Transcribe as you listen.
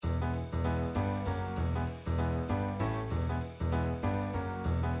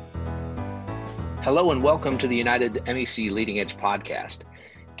Hello and welcome to the United MEC Leading Edge podcast.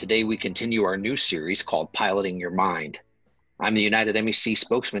 Today we continue our new series called Piloting Your Mind. I'm the United MEC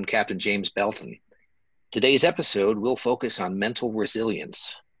spokesman, Captain James Belton. Today's episode will focus on mental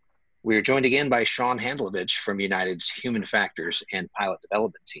resilience. We are joined again by Sean Handlovich from United's Human Factors and Pilot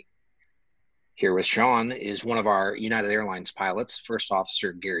Development Team. Here with Sean is one of our United Airlines pilots, First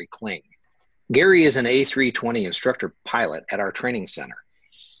Officer Gary Kling. Gary is an A320 instructor pilot at our training center,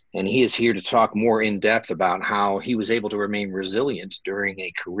 and he is here to talk more in depth about how he was able to remain resilient during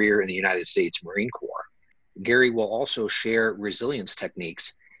a career in the United States Marine Corps. Gary will also share resilience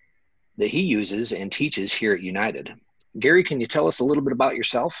techniques that he uses and teaches here at United. Gary, can you tell us a little bit about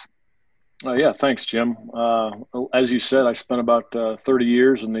yourself? Yeah, thanks, Jim. As you said, I spent about 30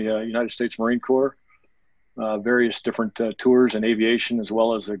 years in the United States Marine Corps, various different tours in aviation, as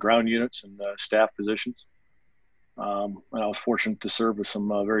well as ground units and staff positions. And I was fortunate to serve with some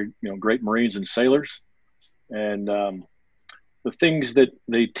very great Marines and sailors. And the things that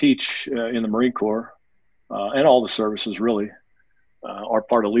they teach in the Marine Corps and all the services really are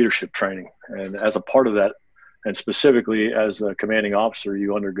part of leadership training. And as a part of that, and specifically as a commanding officer,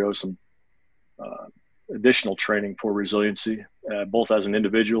 you undergo some additional training for resiliency, both as an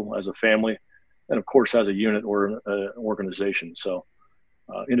individual, as a family, and of course as a unit or an organization. So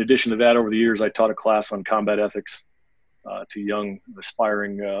in addition to that, over the years, I taught a class on combat ethics to young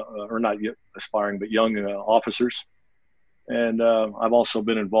aspiring, or not yet aspiring, but young officers. And I've also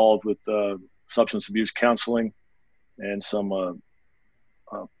been involved with substance abuse counseling and some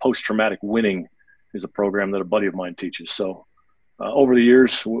post-traumatic winning is a program that a buddy of mine teaches. So over the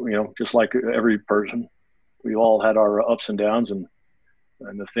years, just like every person, we've all had our ups and downs, and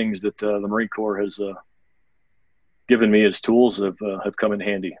the things that the Marine Corps has given me as tools have come in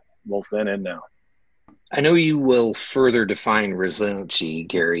handy, both then and now. I know you will further define resiliency,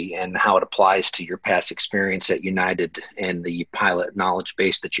 Gary, and how it applies to your past experience at United and the pilot knowledge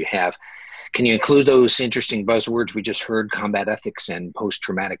base that you have. Can you include those interesting buzzwords we just heard, combat ethics and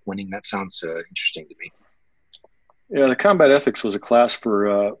post-traumatic winning? That sounds interesting to me. Yeah, the combat ethics was a class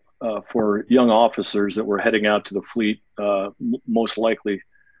for young officers that were heading out to the fleet, most likely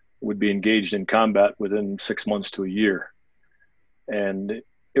would be engaged in combat within 6 months to a year. And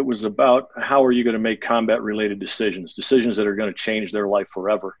it was about how are you going to make combat-related decisions that are going to change their life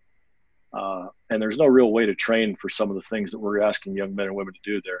forever. And there's no real way to train for some of the things that we're asking young men and women to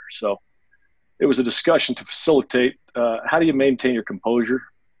do there. So it was a discussion to facilitate how do you maintain your composure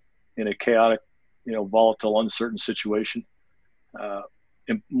in a chaotic, volatile, uncertain situation.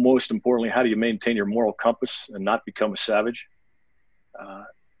 And most importantly, how do you maintain your moral compass and not become a savage,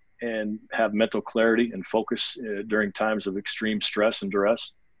 and have mental clarity and focus during times of extreme stress and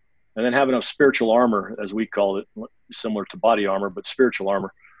duress, and then have enough spiritual armor, as we call it, similar to body armor, but spiritual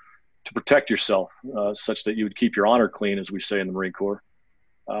armor, to protect yourself such that you would keep your honor clean, as we say in the Marine Corps,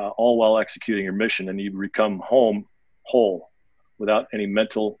 all while executing your mission, and you come home whole without any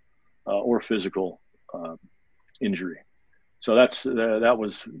mental or physical injury. So that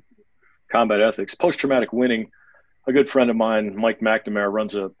was combat ethics. Post-traumatic winning, a good friend of mine, Mike McNamara,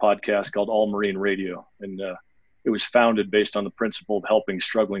 runs a podcast called All Marine Radio, and it was founded based on the principle of helping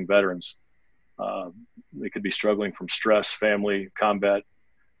struggling veterans. They could be struggling from stress, family, combat,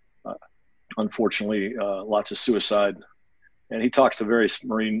 unfortunately, lots of suicide. And he talks to various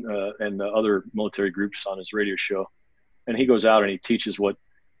Marine and other military groups on his radio show. And he goes out and he teaches what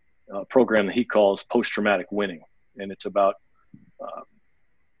program that he calls post-traumatic winning. And it's about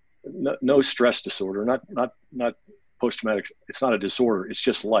no stress disorder, not post-traumatic. It's not a disorder. It's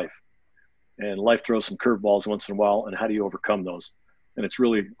just life. And life throws some curveballs once in a while. And how do you overcome those? And it's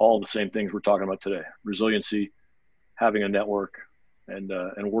really all the same things we're talking about today: resiliency, having a network, and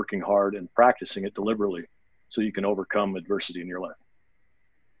working hard and practicing it deliberately so you can overcome adversity in your life.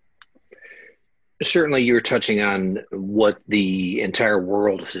 Certainly, you're touching on what the entire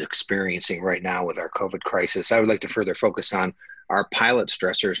world is experiencing right now with our COVID crisis. I would like to further focus on our pilot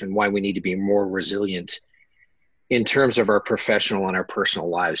stressors and why we need to be more resilient in terms of our professional and our personal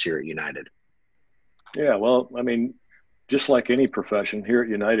lives here at United. Yeah, well, I mean, just like any profession here at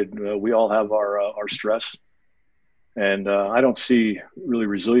United, we all have our stress, and I don't see really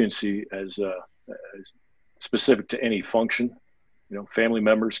resiliency as specific to any function. Family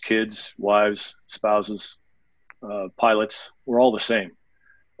members, kids, wives, spouses, pilots, we're all the same.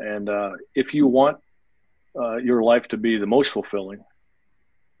 And if you want your life to be the most fulfilling,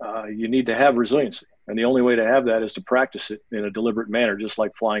 you need to have resiliency. And the only way to have that is to practice it in a deliberate manner, just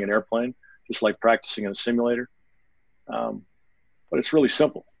like flying an airplane, just like practicing in a simulator. But it's really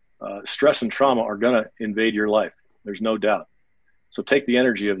simple. Stress and trauma are going to invade your life. There's no doubt. So take the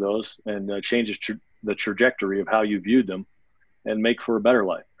energy of those and change the trajectory of how you viewed them and make for a better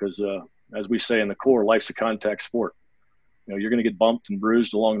life. Because as we say in the Corps, life's a contact sport. You're going to get bumped and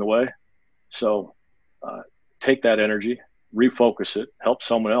bruised along the way. So take that energy, refocus it, help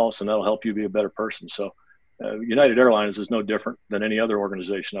someone else, and that'll help you be a better person. So United Airlines is no different than any other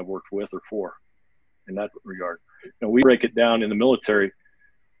organization I've worked with or for in that regard. We break it down in the military,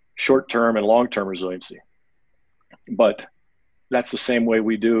 short-term and long-term resiliency. But that's the same way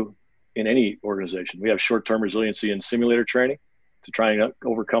we do in any organization. We have short-term resiliency in simulator training to try and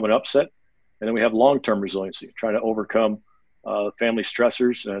overcome an upset. And then we have long-term resiliency, trying to overcome family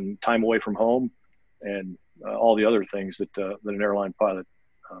stressors and time away from home and all the other things that an airline pilot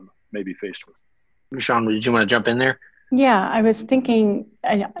may be faced with. Sean, did you want to jump in there? Yeah, I was thinking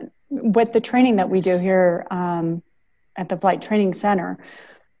with the training that we do here at the Flight Training Center,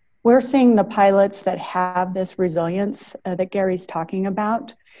 we're seeing the pilots that have this resilience that Gary's talking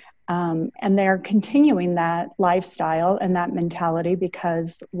about, and they're continuing that lifestyle and that mentality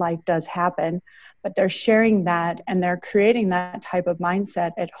because life does happen, but they're sharing that and they're creating that type of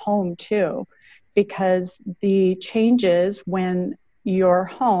mindset at home too, because the changes when you're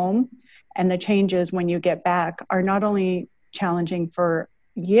home and the changes when you get back are not only challenging for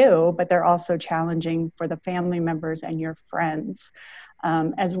you, but they're also challenging for the family members and your friends,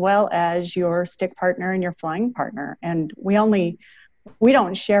 as well as your stick partner and your flying partner. And we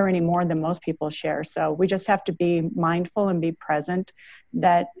don't share any more than most people share. So we just have to be mindful and be present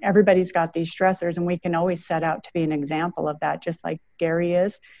that everybody's got these stressors, and we can always set out to be an example of that, just like Gary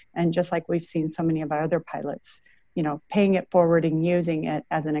is, and just like we've seen so many of our other pilots, paying it forward and using it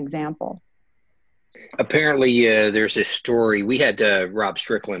as an example. Apparently, there's a story. We had Rob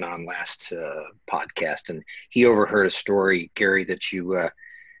Strickland on last podcast, and he overheard a story, Gary, that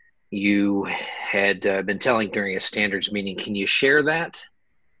you had been telling during a standards meeting. Can you share that?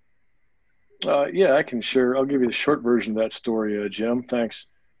 Yeah, I can share. I'll give you the short version of that story, Jim. Thanks.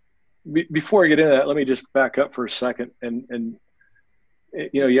 Before I get into that, let me just back up for a second. And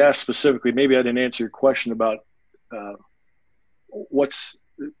you asked specifically, maybe I didn't answer your question about what's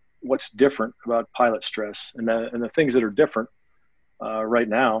different about pilot stress and the things that are different right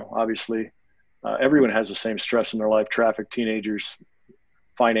now. Obviously, everyone has the same stress in their life: traffic, teenagers,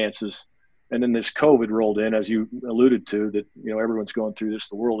 finances, and then this COVID rolled in, as you alluded to, that everyone's going through this.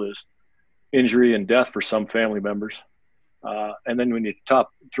 The world is. Injury and death for some family members, and then when you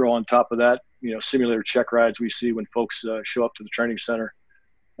throw on top of that, simulator check rides we see when folks show up to the training center,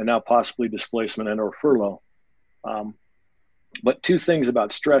 and now possibly displacement and/or furlough. But two things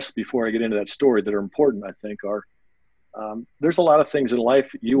about stress before I get into that story that are important, I think, are there's a lot of things in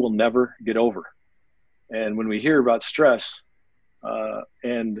life you will never get over. And when we hear about stress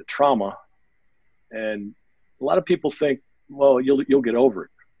and trauma, and a lot of people think, well, you'll get over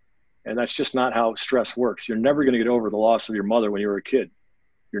it. And that's just not how stress works. You're never going to get over the loss of your mother when you were a kid.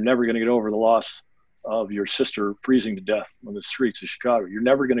 You're never going to get over the loss of your sister freezing to death on the streets of Chicago. You're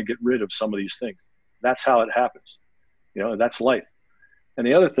never going to get rid of some of these things. That's how it happens. That's life. And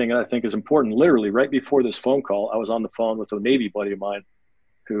the other thing that I think is important, literally right before this phone call, I was on the phone with a Navy buddy of mine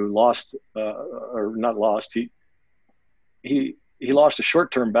who lost, or not lost, he lost a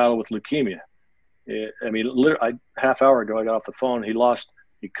short-term battle with leukemia. Literally, half hour ago, I got off the phone.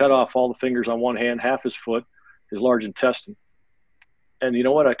 He cut off all the fingers on one hand, half his foot, his large intestine. And you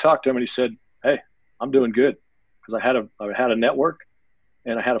know what? I talked to him and he said, "Hey, I'm doing good," because I had a network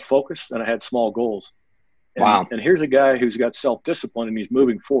and I had a focus and I had small goals. Wow. And here's a guy who's got self-discipline and he's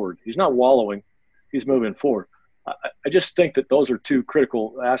moving forward. He's not wallowing. He's moving forward. I just think that those are two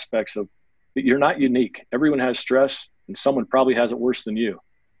critical aspects of that. You're not unique. Everyone has stress and someone probably has it worse than you.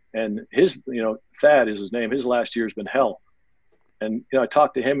 And his, Thad is his name. His last year has been hell. And I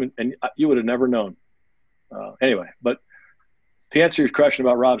talked to him, and you would have never known. Anyway, but to answer your question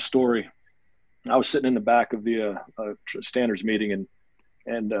about Rob's story, I was sitting in the back of the standards meeting,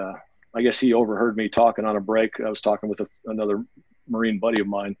 and I guess he overheard me talking on a break. I was talking with another Marine buddy of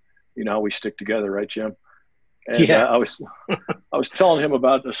mine. You know how we stick together, right, Jim? And yeah. I was telling him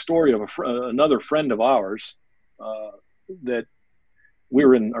about a story of another friend of ours that we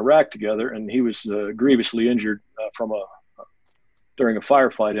were in Iraq together, and he was grievously injured during a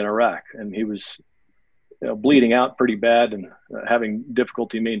firefight in Iraq, and he was bleeding out pretty bad and having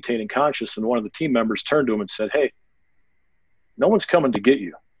difficulty maintaining conscious. And one of the team members turned to him and said, "Hey, no one's coming to get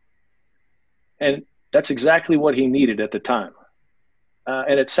you." And that's exactly what he needed at the time.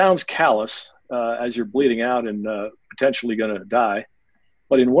 And it sounds callous as you're bleeding out and potentially going to die.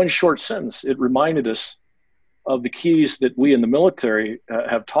 But in one short sentence, it reminded us of the keys that we in the military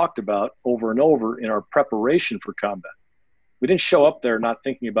have talked about over and over in our preparation for combat. We didn't show up there not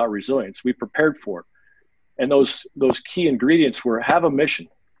thinking about resilience. We prepared for it. And those key ingredients were: have a mission,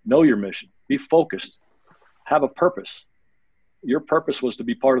 know your mission, be focused, have a purpose. Your purpose was to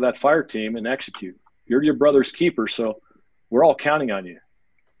be part of that fire team and execute. You're your brother's keeper, so we're all counting on you.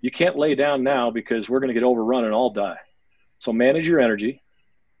 You can't lay down now because we're going to get overrun and all die. So manage your energy.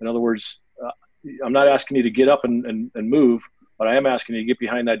 In other words, I'm not asking you to get up and move, but I am asking you to get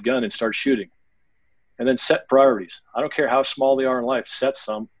behind that gun and start shooting. And then set priorities. I don't care how small they are in life, set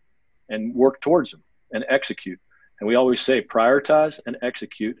some and work towards them and execute. And we always say prioritize and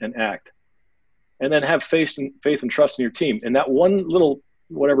execute and act. And then have faith and trust in your team. And that one little,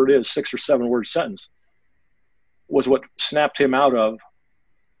 whatever it is, 6 or 7 word sentence was what snapped him out of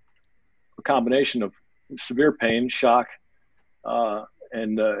a combination of severe pain, shock,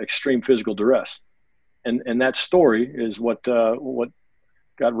 and extreme physical duress. And that story is what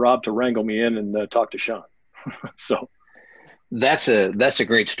got Rob to wrangle me in and talk to Sean. So that's a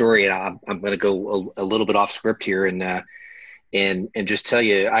great story. And I'm going to go a little bit off script here and just tell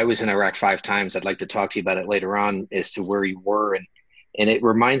you, I was in Iraq 5 times. I'd like to talk to you about it later on as to where you were. And it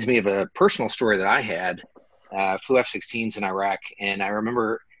reminds me of a personal story that I had. Flew F-16s in Iraq. And I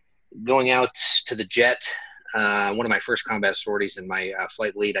remember going out to the jet, one of my first combat sorties, and my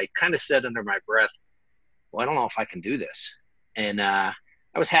flight lead, I kind of said under my breath, well, I don't know if I can do this. And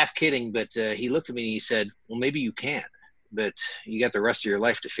I was half kidding, but he looked at me and he said, well, maybe you can, but you got the rest of your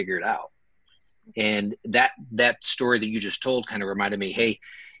life to figure it out. And that story that you just told kind of reminded me, hey,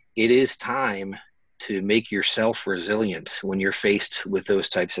 it is time to make yourself resilient when you're faced with those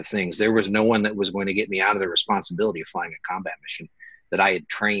types of things. There was no one that was going to get me out of the responsibility of flying a combat mission that I had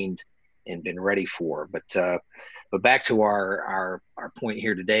trained and been ready for. But back to our point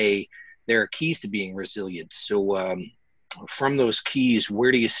here today, there are keys to being resilient. So from those keys,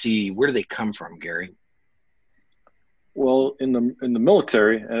 where do they come from, Gary? Well, in the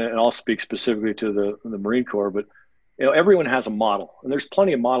military, and I'll speak specifically to the Marine Corps, but everyone has a model, and there's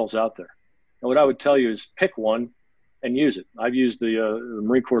plenty of models out there. And what I would tell you is pick one and use it. I've used the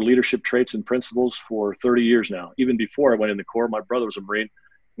Marine Corps leadership traits and principles for 30 years now. Even before I went in the Corps, my brother was a Marine,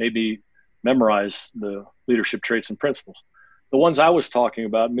 made me memorize the leadership traits and principles. The ones I was talking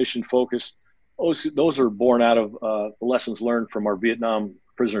about, mission focus, those are born out of the lessons learned from our Vietnam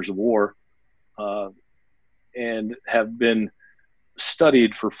prisoners of war, and have been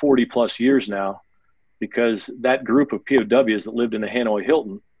studied for 40 plus years now, because that group of POWs that lived in the Hanoi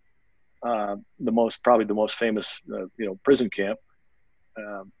Hilton, probably the most famous prison camp,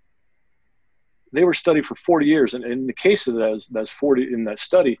 they were studied for 40 years. And in the case of those 40 in that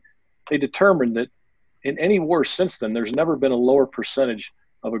study, they determined that in any war since then, there's never been a lower percentage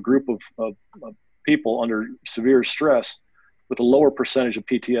of a group of people under severe stress with a lower percentage of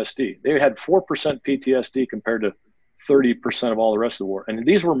PTSD. They had 4% PTSD compared to 30% of all the rest of the war. And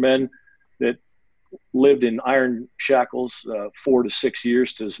these were men that lived in iron shackles 4 to 6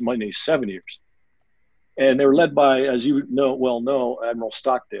 years to as many as 7 years. And they were led by, as you well know, Admiral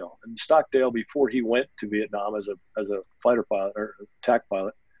Stockdale. And Stockdale, before he went to Vietnam as a fighter pilot or attack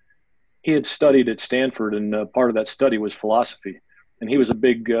pilot, he had studied at Stanford, and part of that study was philosophy. And he was a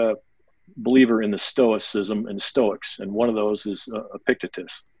big believer in the Stoicism and Stoics, and one of those is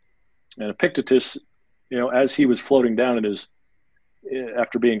Epictetus. And Epictetus, as he was floating down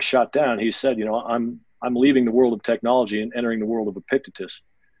after being shot down, he said, I'm leaving the world of technology and entering the world of Epictetus.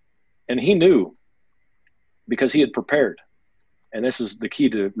 And he knew, because he had prepared, and this is the key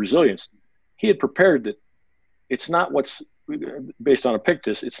to resilience, he had prepared that it's not what's based on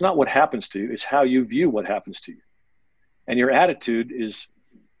Epictetus, it's not what happens to you, it's how you view what happens to you. And your attitude is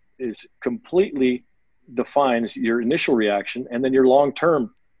completely defines your initial reaction, and then your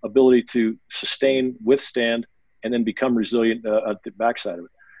long-term ability to sustain, withstand, and then become resilient at the backside of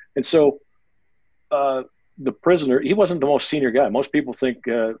it. And so the prisoner, he wasn't the most senior guy. Most people think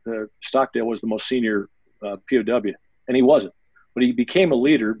Stockdale was the most senior POW, and he wasn't. But he became a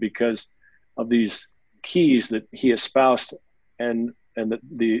leader because of these keys that he espoused, and him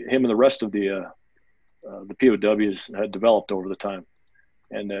and the rest of the POWs had developed over the time.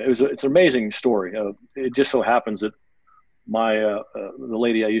 And it's an amazing story. It just so happens that the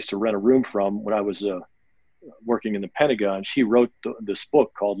lady I used to rent a room from when I was working in the Pentagon, she wrote this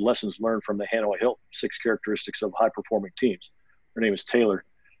book called Lessons Learned from the Hanoi Hilton, 6 Characteristics of High-Performing Teams. Her name is Taylor,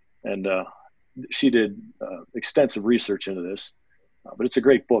 and she did extensive research into this. But it's a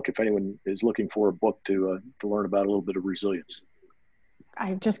great book if anyone is looking for a book to learn about a little bit of resilience.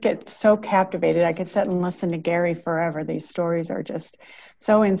 I just get so captivated. I could sit and listen to Gary forever. These stories are just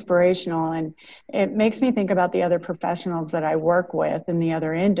so inspirational. And it makes me think about the other professionals that I work with in the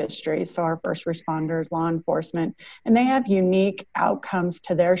other industries. So our first responders, law enforcement, and they have unique outcomes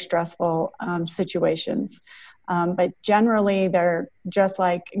to their stressful situations. But generally, they're just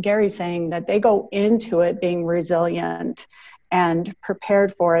like Gary's saying, that they go into it being resilient and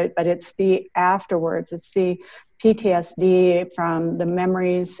prepared for it, but it's the afterwards, it's the PTSD from the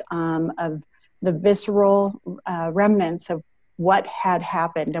memories of the visceral remnants of what had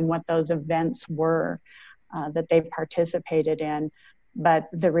happened and what those events were that they participated in. But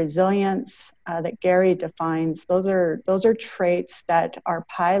the resilience that Gary defines, those are traits that our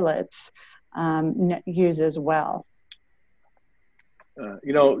pilots use as well.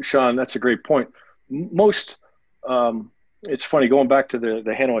 Sean, that's a great point. Most, it's funny, going back to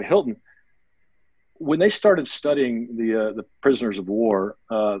the Hanoi Hilton, when they started studying the prisoners of war,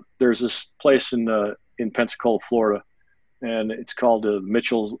 there's this place in Pensacola, Florida, and it's called the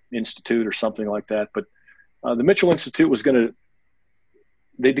Mitchell Institute or something like that. But the Mitchell Institute was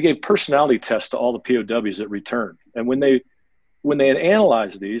they gave personality tests to all the POWs that returned. And when they had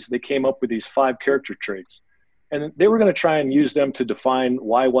analyzed these, they came up with these 5 character traits. And they were going to try and use them to define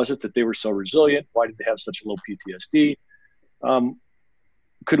why was it that they were so resilient? Why did they have such low PTSD?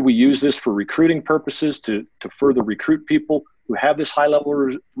 Could we use this for recruiting purposes to further recruit people who have this high level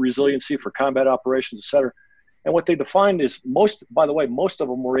of resiliency for combat operations, et cetera? And what they defined is most of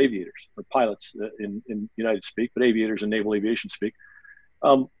them were aviators or pilots in United speak, but aviators in naval aviation speak.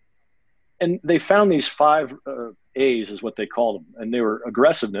 And they found these 5 A's is what they called them. And they were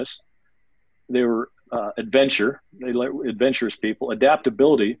aggressiveness, they were adventure, adventurous people,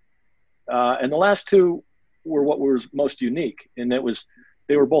 adaptability, and the last 2 were what was most unique. And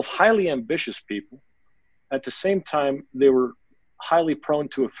they were both highly ambitious people. At the same time, they were highly prone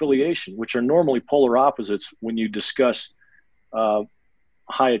to affiliation, which are normally polar opposites when you discuss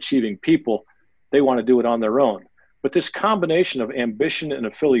high achieving people. They want to do it on their own. But this combination of ambition and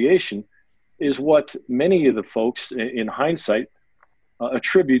affiliation is what many of the folks in hindsight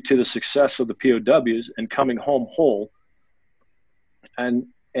attribute to the success of the POWs and coming home whole. And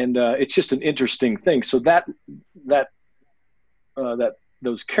it's just an interesting thing. So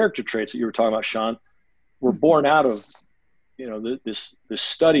those character traits that you were talking about, Sean, were born out of this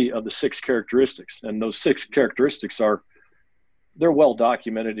study of the 6 characteristics. And those 6 characteristics they're well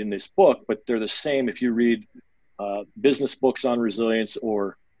documented in this book, but they're the same if you read business books on resilience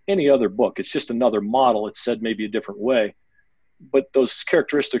or any other book. It's just another model. It's said maybe a different way. But those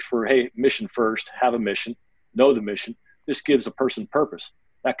characteristics were, hey, mission first, have a mission, know the mission. This gives a person purpose.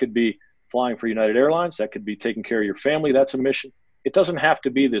 That could be flying for United Airlines. That could be taking care of your family. That's a mission. It doesn't have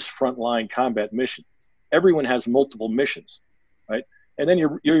to be this frontline combat mission. Everyone has multiple missions, right? And then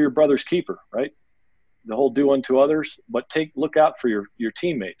you're your brother's keeper, right? The whole do unto others, but look out for your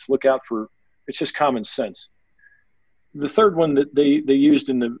teammates. It's just common sense. The third one that they used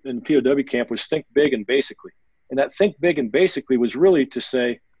in the POW camp was think big and basically. And that think big and basically was really to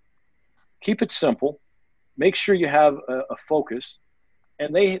say, keep it simple, make sure you have a focus.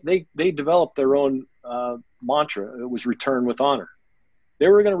 And they developed their own mantra. It was return with honor. They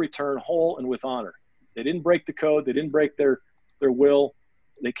were going to return whole and with honor. They didn't break the code. They didn't break their will.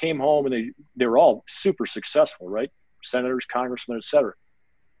 They came home and they were all super successful, right? Senators, congressmen, et cetera.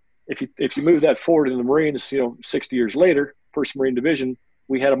 If you move that forward in the Marines, 60 years later, 1st Marine Division,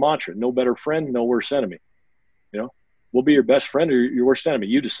 we had a mantra: no better friend, no worse enemy. We'll be your best friend or your worst enemy.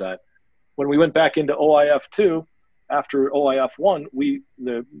 You decide. When we went back into OIF 2, after OIF 1,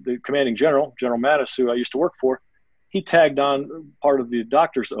 the commanding general, General Mattis, who I used to work for, he tagged on part of the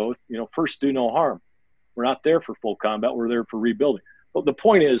doctor's oath, first do no harm. We're not there for full combat. We're there for rebuilding. But the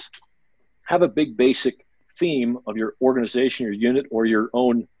point is, have a big basic theme of your organization, your unit, or your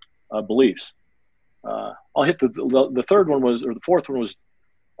own beliefs. I'll hit the third one or the fourth one was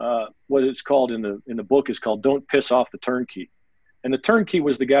what it's called in the book is called "Don't Piss Off the Turnkey," and the turnkey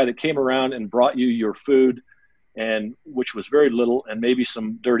was the guy that came around and brought you your food, and which was very little, and maybe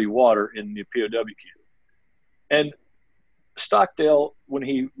some dirty water in the POW camp. And Stockdale, when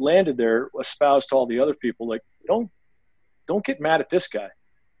he landed there, espoused to all the other people, like, don't get mad at this guy.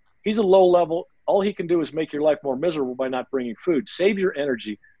 He's a low level. All he can do is make your life more miserable by not bringing food. Save your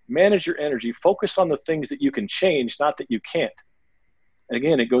energy, manage your energy, focus on the things that you can change, not that you can't. And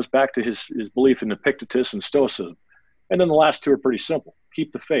again, it goes back to his belief in Epictetus and Stoicism. And then the last 2 are pretty simple.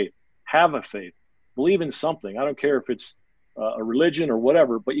 Keep the faith. Have a faith. Believe in something. I don't care if it's a religion or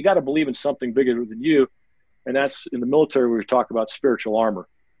whatever, but you got to believe in something bigger than you. And that's in the military, we talk about spiritual armor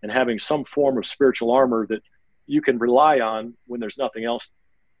and having some form of spiritual armor that you can rely on when there's nothing else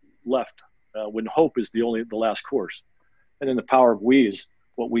left, when hope is the last course. And then the power of we is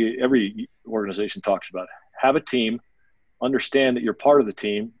what every organization talks about. Have a team, understand that you're part of the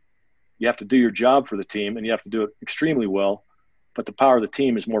team. You have to do your job for the team, and you have to do it extremely well. But the power of the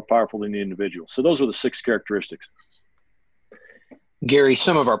team is more powerful than the individual. So those are the 6 characteristics. Gary,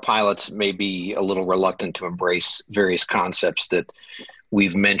 some of our pilots may be a little reluctant to embrace various concepts that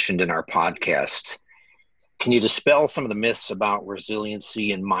we've mentioned in our podcast. Can you dispel some of the myths about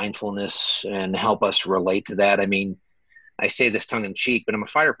resiliency and mindfulness and help us relate to that? I mean, I say this tongue in cheek, but I'm a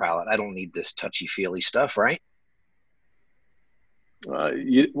fighter pilot. I don't need this touchy-feely stuff, right?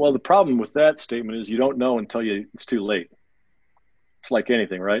 Well, the problem with that statement is you don't know until it's too late. It's like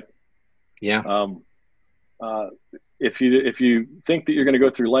anything, right? Yeah. If you think that you're going to go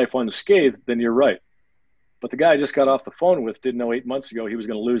through life unscathed, then you're right. But the guy I just got off the phone with didn't know 8 months ago he was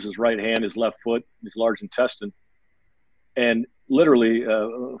going to lose his right hand, his left foot, his large intestine. And literally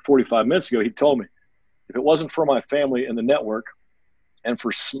 45 minutes ago, he told me, if it wasn't for my family and the network and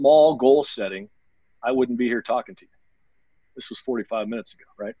for small goal setting, I wouldn't be here talking to you. This was 45 minutes ago,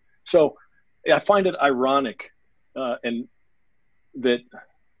 right? So I find it ironic and that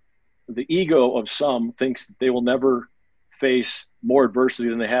the ego of some thinks that they will never face more adversity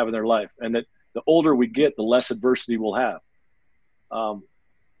than they have in their life, and that the older we get, the less adversity we'll have.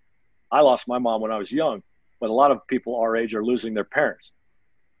 I lost my mom when I was young, but a lot of people our age are losing their parents.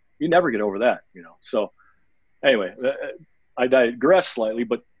 You never get over that, you know. So anyway, I digress slightly,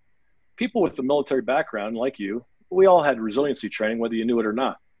 but people with the military background like you, we all had resiliency training, whether you knew it or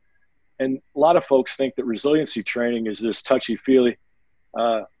not. And a lot of folks think that resiliency training is this touchy-feely.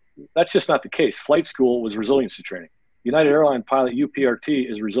 That's just not the case. Flight school was resiliency training. United Airline pilot UPRT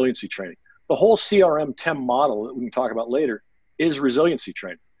is resiliency training. The whole CRM TEM model that we can talk about later is resiliency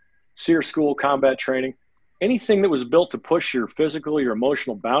training. SEER school, combat training, anything that was built to push your physical, your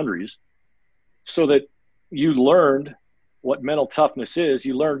emotional boundaries so that you learned what mental toughness is,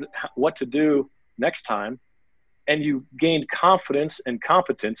 you learned what to do next time, and you gained confidence and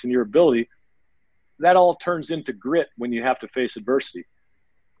competence in your ability. That all turns into grit when you have to face adversity.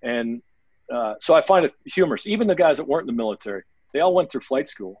 And so I find it humorous. Even the guys that weren't in the military, they all went through flight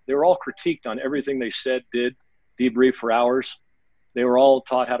school. They were all critiqued on everything they said, did, debrief for hours. They were all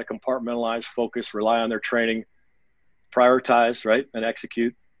taught how to compartmentalize, focus, rely on their training, prioritize, right, and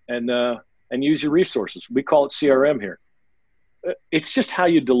execute, and use your resources. We call it CRM here. It's just how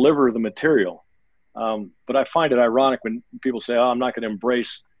you deliver the material. But I find it ironic when people say, oh, I'm not going to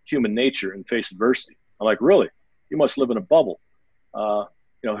embrace human nature and face adversity. I'm like, really? You must live in a bubble.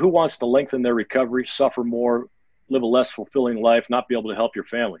 Who wants to lengthen their recovery, suffer more, live a less fulfilling life, not be able to help your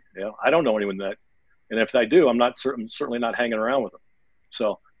family? I don't know anyone that. And if I do, I'm certainly not hanging around with them.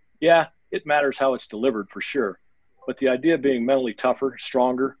 So, yeah, it matters how it's delivered for sure. But the idea of being mentally tougher,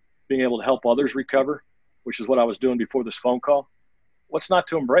 stronger, being able to help others recover, which is what I was doing before this phone call, what's not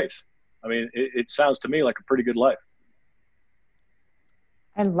to embrace? I mean, it sounds to me like a pretty good life.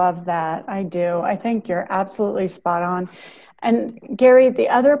 I love that. I do. I think you're absolutely spot on. And Gary, the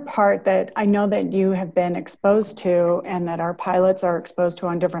other part that I know that you have been exposed to and that our pilots are exposed to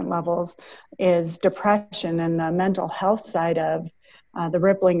on different levels is depression and the mental health side of the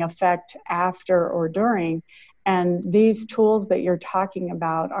rippling effect after or during. And these tools that you're talking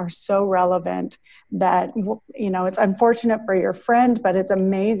about are so relevant that, it's unfortunate for your friend, but it's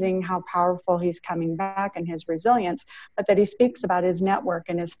amazing how powerful he's coming back and his resilience, but that he speaks about his network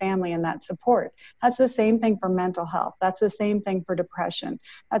and his family and that support. That's the same thing for mental health. That's the same thing for depression.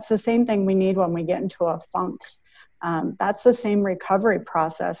 That's the same thing we need when we get into a funk. That's the same recovery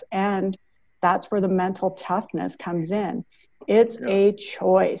process. And that's where the mental toughness comes in. It's a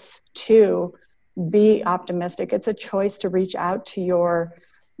choice to be optimistic. It's a choice to reach out to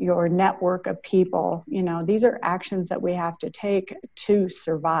your network of people. These are actions that we have to take to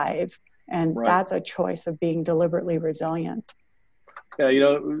survive. And that's a choice of being deliberately resilient.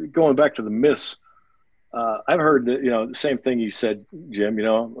 Yeah, going back to the myths, I've heard that, the same thing you said, Jim.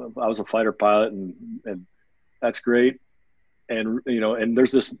 I was a fighter pilot and that's great. And, and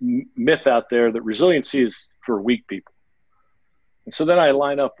there's this myth out there that resiliency is for weak people. And so then I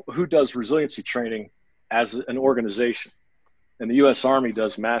line up who does resiliency training as an organization. And the U.S. Army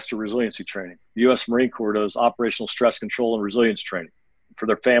does master resiliency training. The U.S. Marine Corps does operational stress control and resilience training for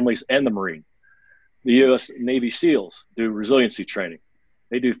their families and the Marine. The U.S. Navy SEALs do resiliency training.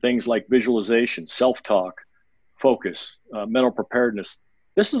 They do things like visualization, self-talk, focus, mental preparedness.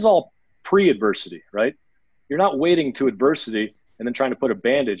 This is all pre-adversity, right? You're not waiting to adversity and then trying to put a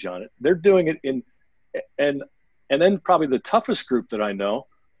bandage on it. They're doing it and then probably the toughest group that I know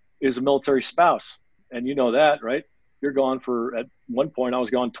is a military spouse. And you know that, right? You're gone for, at one point, I was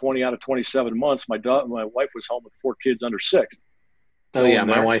gone 20 out of 27 months. My wife was home with 4 kids under 6. Oh yeah,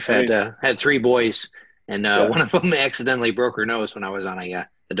 my wife I had mean, had 3 boys, and yeah. one of them accidentally broke her nose when I was on a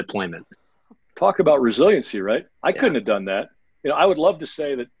deployment. Talk about resiliency, right? I couldn't Yeah. have done that. I would love to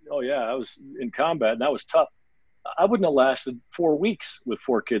say that, oh yeah, I was in combat and that was tough. I wouldn't have lasted 4 weeks with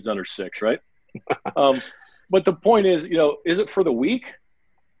 4 kids under 6, right? But the point is, is it for the weak?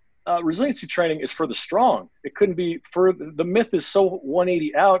 Resiliency training is for the strong. It couldn't be for the myth is so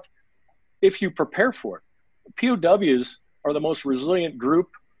 180 out if you prepare for it. POWs are the most resilient group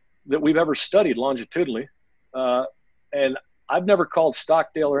that we've ever studied longitudinally. And I've never called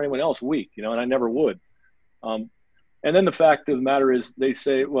Stockdale or anyone else weak, and I never would. And then the fact of the matter is they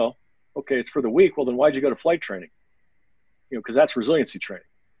say, well, okay, it's for the weak. Well, then why'd you go to flight training? Because that's resiliency training.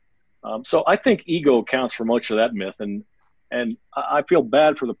 So I think ego accounts for much of that myth. And I feel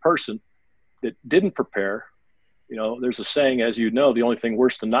bad for the person that didn't prepare. There's a saying, as you know, the only thing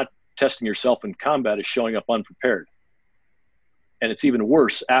worse than not testing yourself in combat is showing up unprepared. And it's even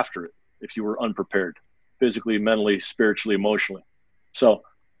worse after it if you were unprepared, physically, mentally, spiritually, emotionally. So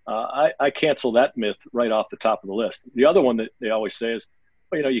I cancel that myth right off the top of the list. The other one that they always say is,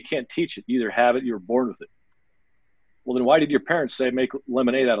 well, you can't teach it. You either have it, you were born with it. Well, then why did your parents say make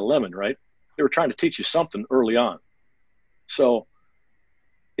lemonade out of lemon, right? They were trying to teach you something early on. So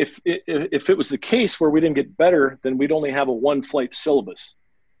if it was the case where we didn't get better, then we'd only have a 1-flight syllabus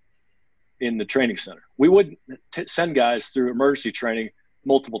in the training center. We wouldn't send guys through emergency training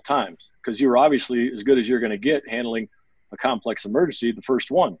multiple times because you were obviously as good as you're going to get handling a complex emergency the first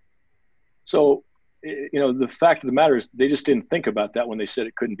one. So, the fact of the matter is they just didn't think about that when they said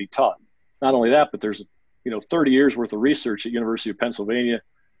it couldn't be taught. Not only that, but there's 30 years worth of research at University of Pennsylvania.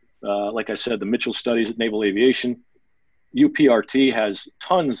 Like I said, the Mitchell studies at Naval Aviation. UPRT has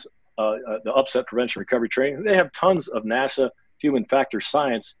tons, the upset prevention recovery training. They have tons of NASA human factor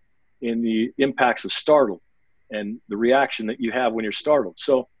science in the impacts of startle and the reaction that you have when you're startled.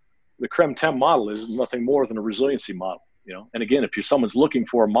 So the CREM-TEM model is nothing more than a resiliency model, And again, if someone's looking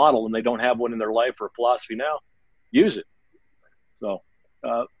for a model and they don't have one in their life or a philosophy now, use it. So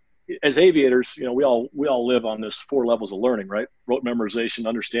as aviators, we all live on this 4 levels of learning, right? Rote memorization,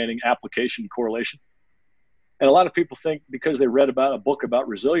 understanding, application, correlation. And a lot of people think because they read about a book about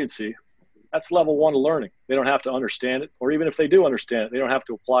resiliency, that's level 1 of learning. They don't have to understand it, or even if they do understand it, they don't have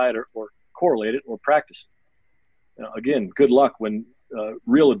to apply it or correlate it or practice it. Again, good luck when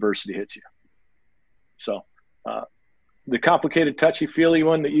real adversity hits you. So the complicated, touchy-feely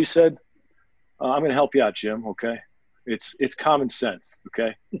one that you said, I'm going to help you out, Jim, okay? It's common sense,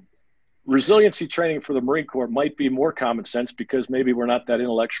 okay? Resiliency training for the Marine Corps might be more common sense because maybe we're not that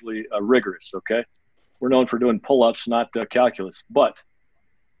intellectually rigorous, okay? We're known for doing pull-ups, not calculus. But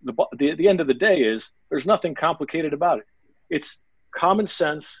the end of the day is there's nothing complicated about it. It's common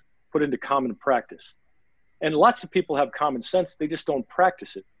sense put into common practice. And lots of people have common sense. They just don't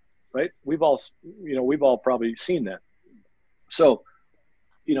practice it, right? We've all probably seen that. So,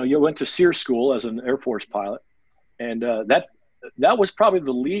 you went to SEER school as an Air Force pilot, and that was probably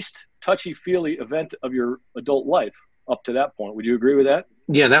the least touchy-feely event of your adult life up to that point. Would you agree with that?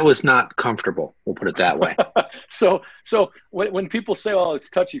 Yeah, that was not comfortable. We'll put it that way. So when people say, "Oh, it's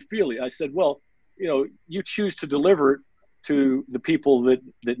touchy-feely," I said, "Well, you choose to deliver it to the people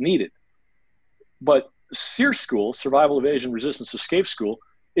that need it." But SEER school, Survival, Evasion, Resistance, Escape School,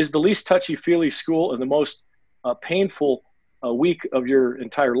 is the least touchy-feely school and the most painful week of your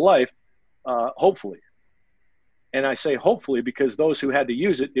entire life, hopefully. And I say hopefully because those who had to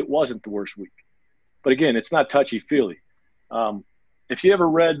use it, it wasn't the worst week. But again, it's not touchy-feely. If you ever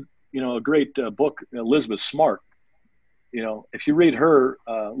read, a great book, Elizabeth Smart, if you read her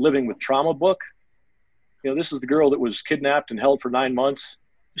Living with Trauma book, this is the girl that was kidnapped and held for 9 months.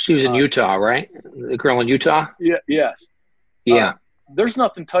 She was in Utah, right? The girl in Utah? Yeah. Yes. Yeah. There's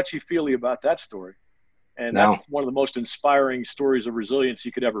nothing touchy-feely about that story. And that's one of the most inspiring stories of resilience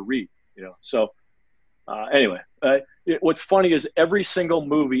you could ever read, So anyway, what's funny is every single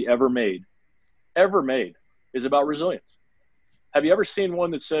movie ever made is about resilience. Have you ever seen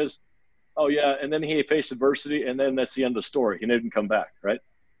one that says, oh yeah, and then he faced adversity and then that's the end of the story. He didn't come back, right?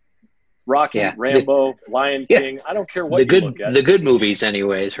 Rocky, Rambo, Lion King. I don't care what you look at. The good movies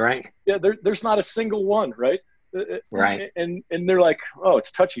anyways, right? Yeah, there's not a single one, right? Right. And they're like, oh,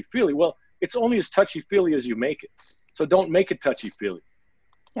 it's touchy-feely. Well, it's only as touchy-feely as you make it. So don't make it touchy-feely.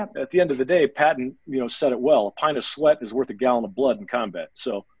 Yep. At the end of the day, Patton, said it well. A pint of sweat is worth a gallon of blood in combat.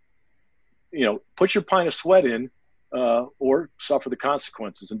 So, put your pint of sweat in or suffer the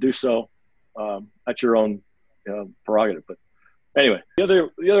consequences and do so at your own prerogative. But anyway, the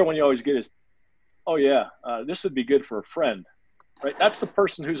other one you always get is, oh yeah, this would be good for a friend, right? That's the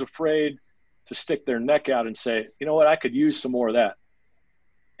person who's afraid to stick their neck out and say, you know what, I could use some more of that.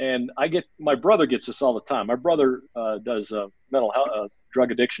 And my brother gets this all the time. My brother does mental health,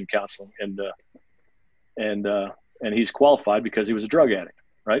 drug addiction counseling, and he's qualified because he was a drug addict,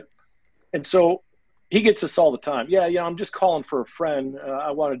 right? And so he gets this all the time. Yeah, I'm just calling for a friend.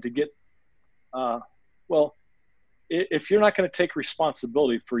 I wanted to get, well, if you're not going to take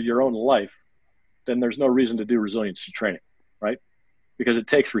responsibility for your own life, then there's no reason to do resiliency training, right? Because it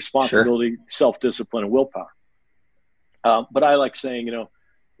takes responsibility, Sure. self-discipline, and willpower. But I like saying,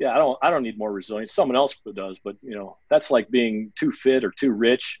 yeah, I don't need more resilience. Someone else does, but that's like being too fit or too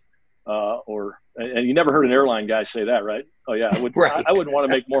rich, and you never heard an airline guy say that, right? Oh yeah, Right. I wouldn't want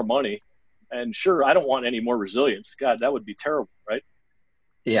to make more money, and sure, I don't want any more resilience. God, that would be terrible, right?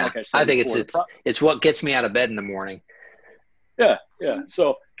 Yeah. Like I said I think before, it's what gets me out of bed in the morning. yeah.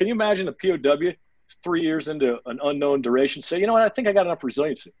 So can you imagine a POW 3 years into an unknown duration say, you know what, I think I got enough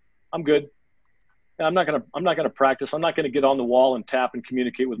resiliency. I'm good. I'm not gonna practice. I'm not gonna get on the wall and tap and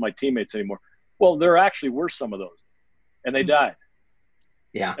communicate with my teammates anymore. Well, there actually were some of those, and they died.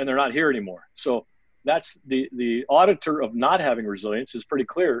 Yeah. And they're not here anymore. So that's the auditor of not having resilience is pretty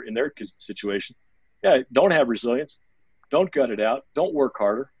clear in their situation. Yeah, don't have resilience, don't gut it out, don't work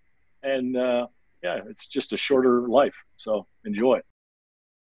harder, and it's just a shorter life. So enjoy it.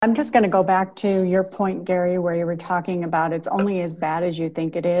 I'm just going to go back to your point, Gary, where you were talking about it's only as bad as you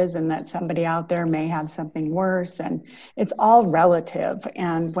think it is, and that somebody out there may have something worse, and it's all relative.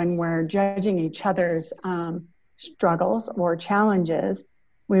 And when we're judging each other's struggles or challenges,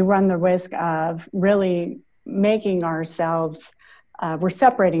 we run the risk of really making ourselves, we're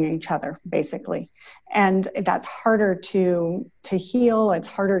separating each other, basically. And that's harder to heal. It's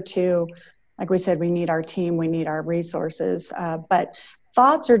harder to, like we said, we need our team, we need our resources, but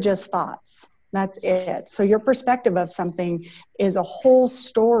thoughts are just thoughts. That's it. So your perspective of something is a whole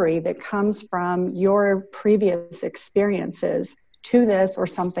story that comes from your previous experiences to this or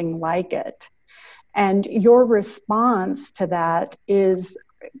something like it. And your response to that is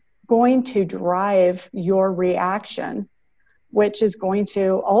going to drive your reaction, which is going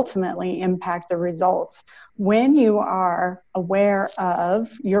to ultimately impact the results. When you are aware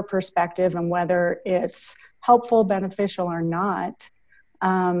of your perspective and whether it's helpful, beneficial, or not,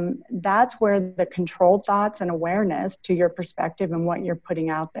 that's where the controlled thoughts and awareness to your perspective and what you're putting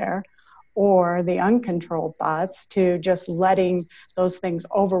out there, or the uncontrolled thoughts to just letting those things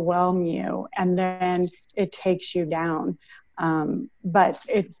overwhelm you, and then it takes you down. But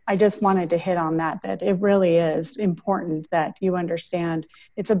I just wanted to hit on that it really is important that you understand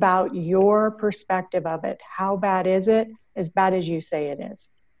it's about your perspective of it. How bad is it? As bad as you say it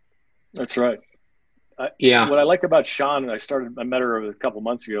is. That's right. Yeah. What I like about Sean, I met her a couple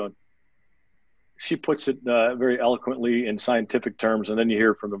months ago, and she puts it very eloquently in scientific terms, and then you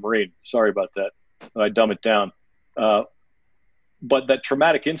hear from the Marine. Sorry about that. I dumb it down. But that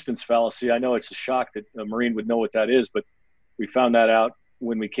traumatic instance fallacy, I know it's a shock that a Marine would know what that is, but we found that out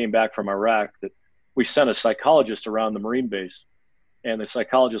when we came back from Iraq, that we sent a psychologist around the Marine base, and the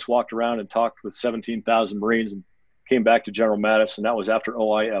psychologist walked around and talked with 17,000 Marines and came back to General Mattis, and that was after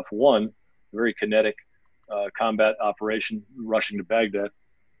OIF-1, very kinetic combat operation, rushing to Baghdad.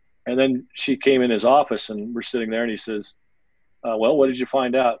 And then she came in his office, and we're sitting there, and he says, well, what did you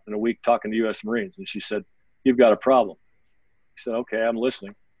find out in a week talking to U.S. Marines? And she said, you've got a problem. He said, okay, I'm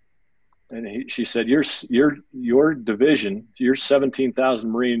listening. And she said, your division, your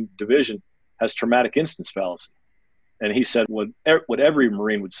 17,000 Marine division has traumatic instance fallacy. And he said, what every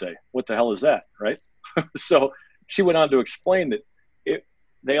Marine would say, what the hell is that, right? So she went on to explain that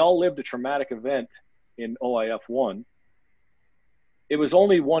they all lived a traumatic event in OIF-1. It was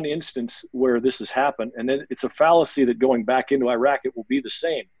only one instance where this has happened, and then it's a fallacy that going back into Iraq, it will be the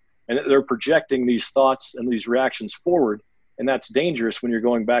same. And they're projecting these thoughts and these reactions forward, and that's dangerous when you're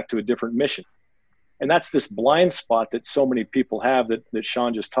going back to a different mission. And that's this blind spot that so many people have that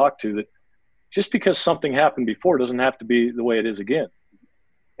Sean just talked to, that just because something happened before doesn't have to be the way it is again.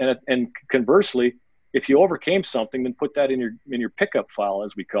 And conversely, if you overcame something, then put that in your pickup file,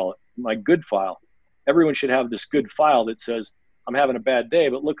 as we call it, my good file. Everyone should have this good file that says, I'm having a bad day,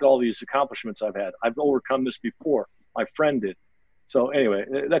 but look at all these accomplishments I've had. I've overcome this before. My friend did. So anyway,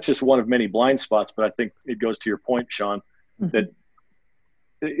 that's just one of many blind spots, but I think it goes to your point, Sean, that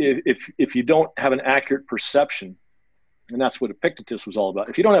if you don't have an accurate perception, and that's what Epictetus was all about.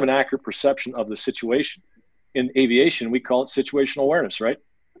 If you don't have an accurate perception of the situation, in aviation, we call it situational awareness, right?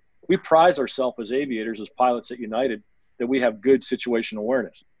 We prize ourselves as aviators, as pilots at United, that we have good situational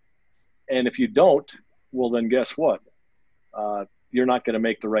awareness. And if you don't, well, then guess what? you're not going to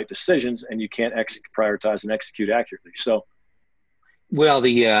make the right decisions, and you can't prioritize and execute accurately. So, well,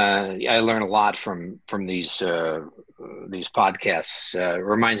 I learn a lot from these podcasts. It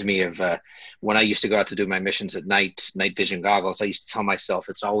reminds me of when I used to go out to do my missions at night vision goggles. I used to tell myself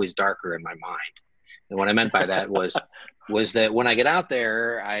it's always darker in my mind, and what I meant by that was that when I get out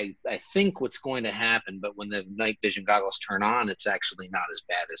there, I think what's going to happen, but when the night vision goggles turn on, it's actually not as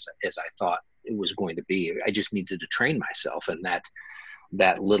bad as I thought it was going to be. I just needed to train myself, and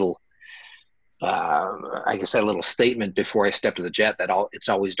that little I guess that little statement before I stepped to the jet, that it's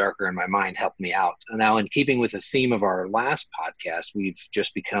always darker in my mind, helped me out. Now, in keeping with the theme of our last podcast, we've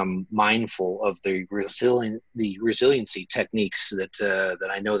just become mindful of the resiliency techniques that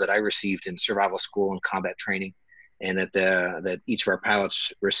I know that I received in survival school and combat training, and that each of our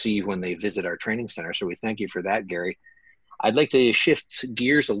pilots receive when they visit our training center. So we thank you for that, Gary. I'd like to shift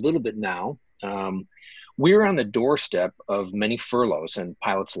gears a little bit now. We're on the doorstep of many furloughs, and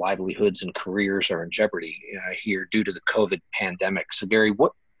pilots' livelihoods and careers are in jeopardy here due to the COVID pandemic. So, Gary,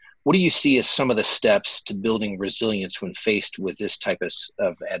 what do you see as some of the steps to building resilience when faced with this type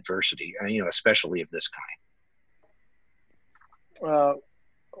of adversity, especially of this kind?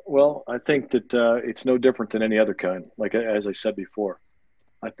 Well, I think that it's no different than any other kind. Like, as I said before,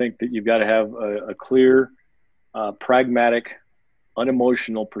 I think that you've got to have a clear, pragmatic,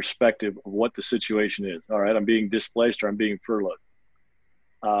 unemotional perspective of what the situation is. All right, I'm being displaced or I'm being furloughed.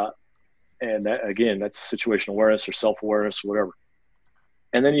 And again, that's situational awareness or self-awareness, whatever.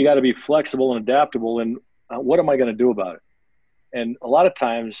 And then you got to be flexible and adaptable. And what am I going to do about it? And a lot of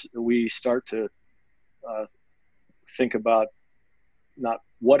times we start to think about not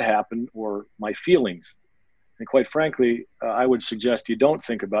what happened or my feelings. And quite frankly, I would suggest you don't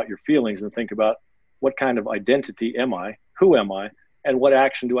think about your feelings and think about what kind of identity am I, who am I, and what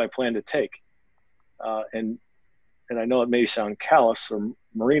action do I plan to take? And I know it may sound callous or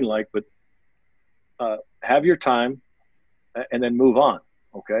Marine-like, but have your time and then move on,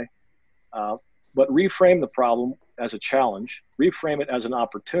 okay? But reframe the problem as a challenge, reframe it as an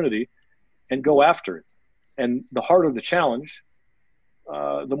opportunity, and go after it. And the harder the challenge,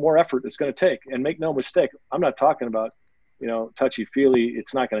 the more effort it's going to take. And make no mistake, I'm not talking about, touchy-feely,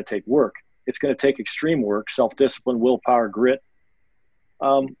 it's not going to take work. It's going to take extreme work, self-discipline, willpower, grit.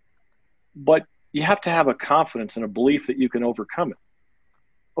 But you have to have a confidence and a belief that you can overcome it.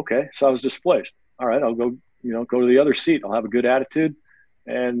 Okay, so I was displaced. All right, I'll go, go to the other seat. I'll have a good attitude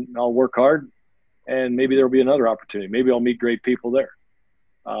and I'll work hard, and maybe there'll be another opportunity. Maybe I'll meet great people there.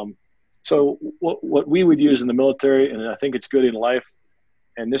 So what we would use in the military, and I think it's good in life,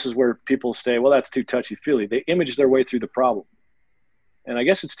 and this is where people say, well, that's too touchy-feely. They image their way through the problem. And I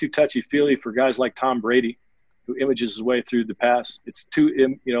guess it's too touchy-feely for guys like Tom Brady, who images his way through the past. It's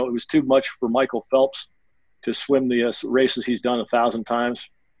it was too much for Michael Phelps to swim the races he's done 1,000 times,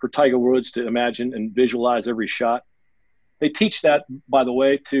 for Tiger Woods to imagine and visualize every shot. They teach that, by the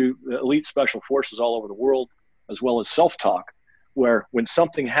way, to elite special forces all over the world, as well as self-talk, where when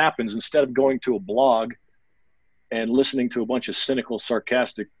something happens, instead of going to a blog and listening to a bunch of cynical,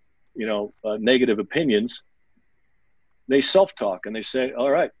 sarcastic, negative opinions, they self-talk and they say, all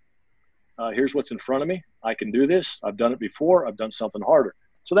right, here's what's in front of me. I can do this. I've done it before. I've done something harder.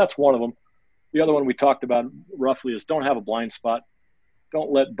 So that's one of them. The other one we talked about roughly is don't have a blind spot. Don't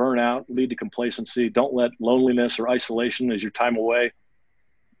let burnout lead to complacency. Don't let loneliness or isolation as your time away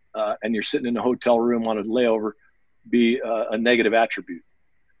and you're sitting in a hotel room on a layover be a negative attribute.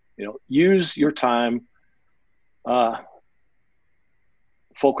 Use your time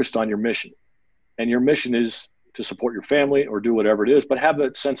focused on your mission. And your mission is to support your family or do whatever it is, but have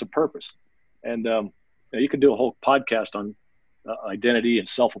that sense of purpose. And you can do a whole podcast on identity and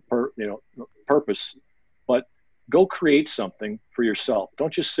purpose, but go create something for yourself.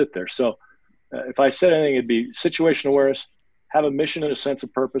 Don't just sit there. So if I said anything, it'd be situational awareness, have a mission and a sense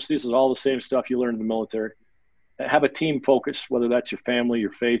of purpose. This is all the same stuff you learn in the military. Have a team focus, whether that's your family,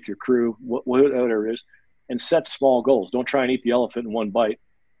 your faith, your crew, whatever it is, and set small goals. Don't try and eat the elephant in one bite.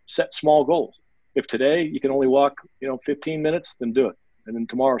 Set small goals. If today you can only walk, 15 minutes, then do it. And then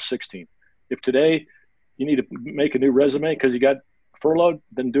tomorrow, 16. If today you need to make a new resume because you got furloughed,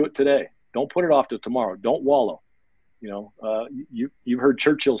 then do it today. Don't put it off to tomorrow. Don't wallow. You've heard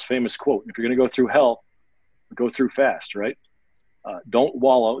Churchill's famous quote: "If you're going to go through hell, go through fast." Right? Don't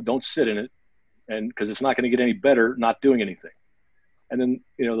wallow. Don't sit in it, and because it's not going to get any better not doing anything. And then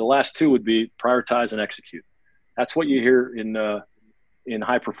the last two would be prioritize and execute. That's what you hear in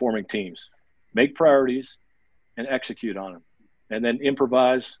high performing teams. Make priorities and execute on them. And then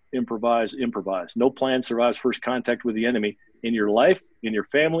improvise. No plan survives first contact with the enemy in your life, in your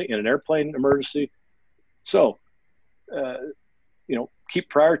family, in an airplane emergency. So, keep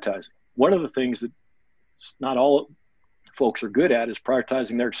prioritizing. One of the things that not all folks are good at is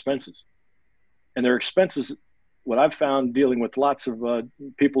prioritizing their expenses. And their expenses, what I've found dealing with lots of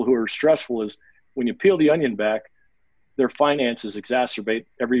people who are stressful, is when you peel the onion back, their finances exacerbate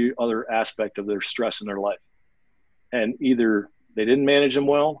every other aspect of their stress in their life. And either they didn't manage them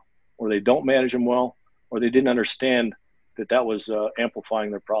well, or they don't manage them well, or they didn't understand that was amplifying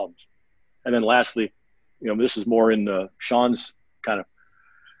their problems. And then lastly, this is more in Sean's kind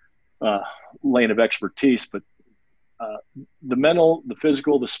of lane of expertise, but the mental, the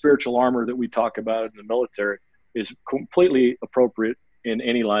physical, the spiritual armor that we talk about in the military is completely appropriate in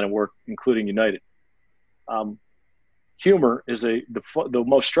any line of work, including United. Humor is the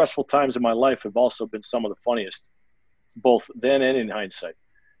most stressful times in my life have also been some of the funniest, both then and in hindsight.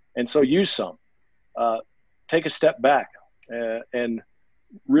 And so use some. Take a step back and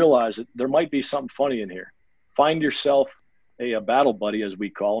realize that there might be something funny in here. Find yourself a battle buddy, as we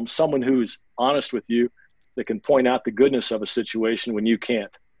call them, someone who's honest with you, that can point out the goodness of a situation when you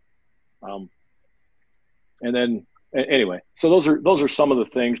can't. And then anyway, so those are some of the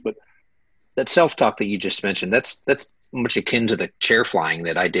things. But that self-talk that you just mentioned, that's much akin to the chair flying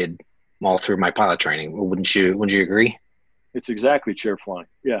that I did all through my pilot training. Wouldn't you agree? It's exactly chair flying.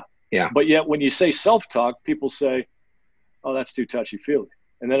 Yeah. Yeah. But yet when you say self-talk, people say, oh, that's too touchy-feely.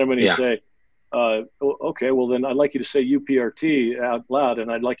 And then when you say, okay, well then I'd like you to say UPRT out loud,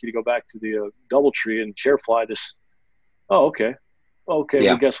 and I'd like you to go back to the DoubleTree and chair fly this. Oh, okay. Okay.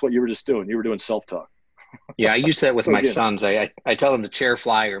 Yeah. Well, guess what you were just doing? You were doing self-talk. Yeah. I use that with my sons. I tell them to chair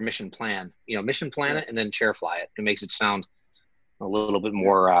fly or mission plan, mission plan it and then chair fly it. It makes it sound a little bit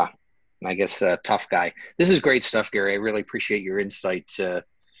more, I guess, tough guy. This is great stuff, Gary. I really appreciate your insight.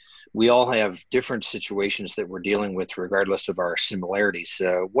 We all have different situations that we're dealing with regardless of our similarities.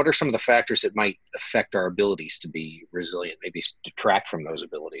 What are some of the factors that might affect our abilities to be resilient, maybe detract from those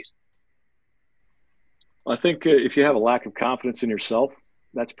abilities? I think if you have a lack of confidence in yourself,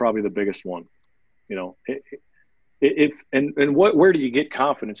 that's probably the biggest one. Where do you get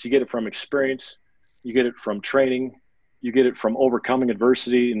confidence? You get it from experience. You get it from training. You get it from overcoming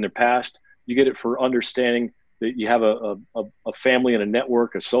adversity in the past. You get it for understanding that you have a family and a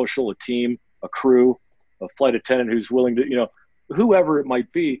network, a social, a team, a crew, a flight attendant who's willing to, whoever it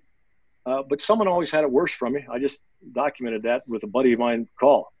might be. But someone always had it worse from me. I just documented that with a buddy of mine,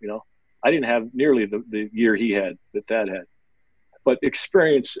 Call. I didn't have nearly the year he had, that had. But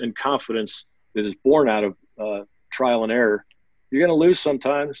experience and confidence that is born out of trial and error. You're going to lose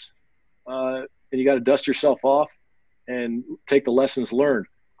sometimes, and you got to dust yourself off and take the lessons learned.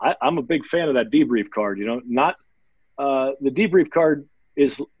 I'm a big fan of that debrief card. Not the debrief card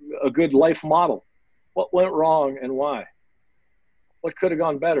is a good life model. What went wrong and why? What could have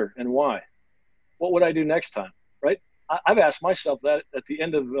gone better and why? What would I do next time? Right? I've asked myself that at the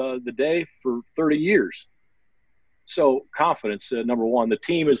end of the day for 30 years. So confidence, number one. The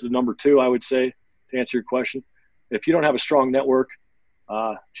team is the number two, I would say, to answer your question. If you don't have a strong network,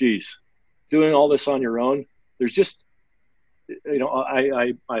 doing all this on your own, there's just,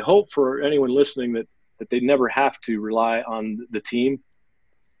 I hope for anyone listening that they never have to rely on the team.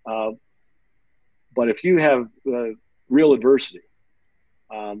 But if you have real adversity,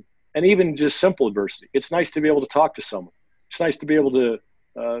 and even just simple adversity, it's nice to be able to talk to someone. It's nice to be able to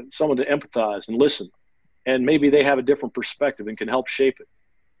someone to empathize and listen, and maybe they have a different perspective and can help shape it.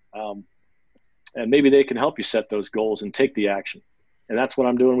 And maybe they can help you set those goals and take the action. And that's what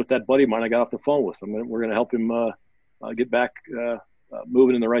I'm doing with that buddy of mine I got off the phone with. We're going to help him get back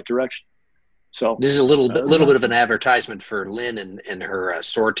moving in the right direction. So this is a little bit of an advertisement for Lynn and her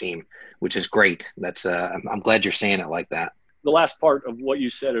SOAR team, which is great. That's I'm glad you're saying it like that. The last part of what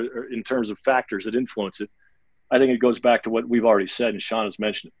you said in terms of factors that influence it, I think it goes back to what we've already said, and Sean has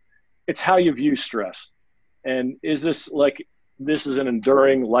mentioned it. It's how you view stress. And is this this is an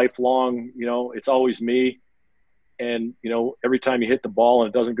enduring, lifelong, it's always me. And, every time you hit the ball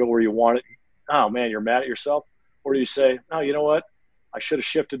and it doesn't go where you want it, oh man, you're mad at yourself. Or do you say, oh, you know what? I should have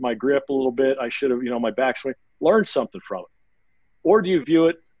shifted my grip a little bit. I should have, my backswing, learn something from it. Or do you view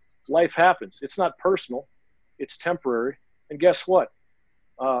it, life happens. It's not personal. It's temporary. And guess what?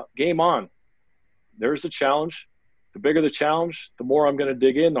 Game on. There's the challenge. The bigger the challenge, the more I'm going to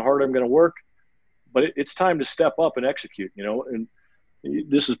dig in, the harder I'm going to work. But it's time to step up and execute, and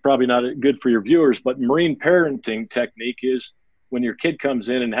this is probably not good for your viewers, but Marine parenting technique is when your kid comes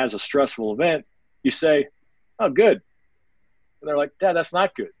in and has a stressful event, you say, oh, good. And they're like, Dad, that's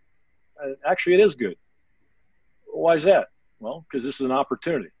not good. Actually, it is good. Why is that? Well, because this is an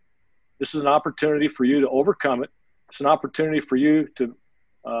opportunity. This is an opportunity for you to overcome it. It's an opportunity for you to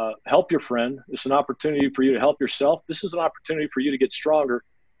help your friend. It's an opportunity for you to help yourself. This is an opportunity for you to get stronger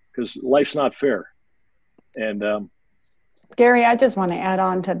because life's not fair. And Gary, I just want to add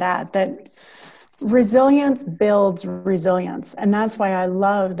on to that resilience builds resilience. And that's why I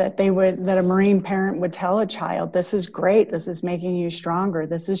love that that a Marine parent would tell a child, this is great, this is making you stronger,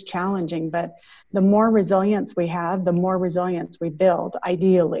 this is challenging. But the more resilience we have, the more resilience we build,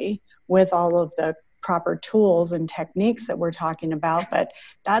 ideally, with all of the proper tools and techniques that we're talking about. But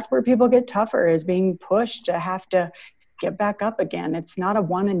that's where people get tougher, is being pushed to have to get back up again. It's not a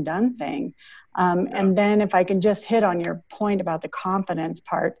one and done thing. And then if I can just hit on your point about the confidence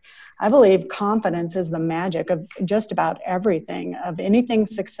part, I believe confidence is the magic of just about everything, of anything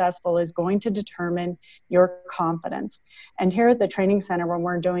successful is going to determine your confidence. And here at the training center, when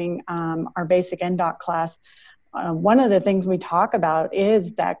we're doing our basic NDOC class, one of the things we talk about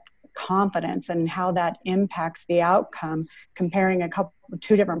is that confidence and how that impacts the outcome, comparing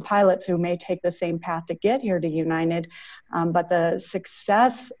two different pilots who may take the same path to get here to United, but the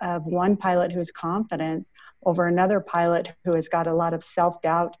success of one pilot who's confident over another pilot who has got a lot of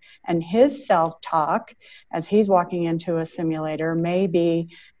self-doubt, and his self-talk as he's walking into a simulator may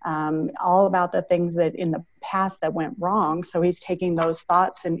be all about the things that in the past that went wrong. So he's taking those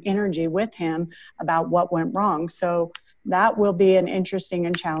thoughts and energy with him about what went wrong. So that will be an interesting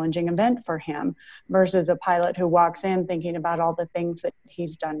and challenging event for him, versus a pilot who walks in thinking about all the things that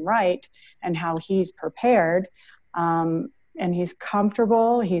he's done right and how he's prepared. And he's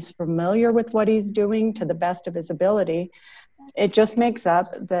comfortable, he's familiar with what he's doing to the best of his ability. It just makes up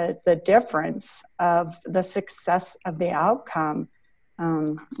the difference of the success of the outcome.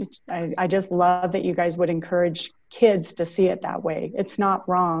 I just love that you guys would encourage kids to see it that way. It's not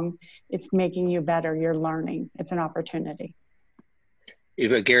wrong. It's making you better. You're learning. It's an opportunity.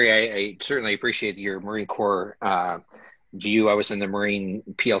 Gary, I certainly appreciate your Marine Corps view. I was in the Marine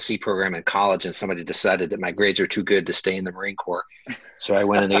PLC program in college, and somebody decided that my grades are too good to stay in the Marine Corps, so I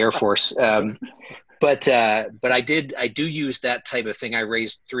went in the Air Force. But I do use that type of thing. I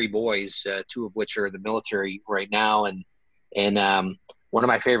raised 3 boys, 2 of which are in the military right now, and one of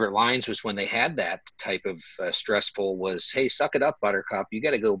my favorite lines was when they had that type of stressful was, "Hey, suck it up, Buttercup. You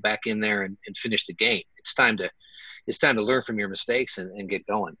got to go back in there and finish the game. It's time to learn from your mistakes and get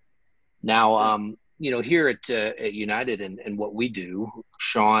going." Now, here at United and what we do,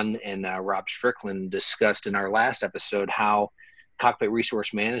 Sean and Rob Strickland discussed in our last episode how cockpit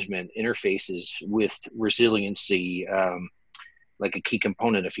resource management interfaces with resiliency, like a key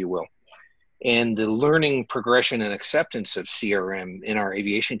component, if you will. And the learning, progression, and acceptance of CRM in our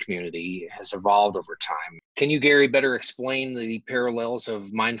aviation community has evolved over time. Can you, Gary, better explain the parallels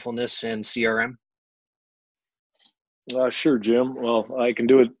of mindfulness and CRM? Sure, Jim. Well, I can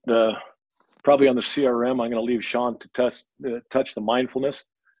do it probably on the CRM. I'm going to leave Sean to touch the mindfulness,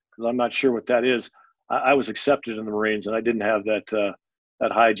 because I'm not sure what that is. I was accepted in the Marines, and I didn't have that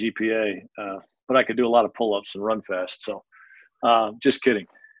high GPA, but I could do a lot of pull-ups and run fast. So just kidding.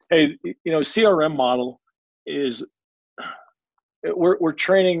 Hey, CRM model is we're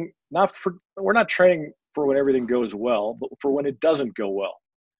training we're not training for when everything goes well, but for when it doesn't go well.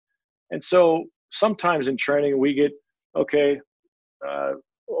 And so sometimes in training we get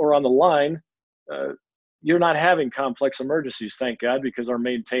or on the line, you're not having complex emergencies, thank God, because our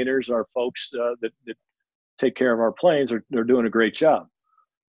maintainers, our folks that take care of our planes, they're doing a great job.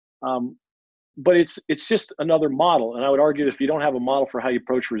 But it's just another model. And I would argue that if you don't have a model for how you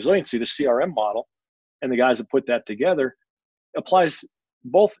approach resiliency, the CRM model and the guys that put that together applies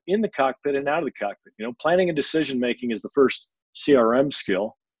both in the cockpit and out of the cockpit. Planning and decision-making is the first CRM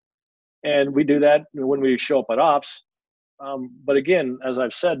skill. And we do that when we show up at ops. But again, as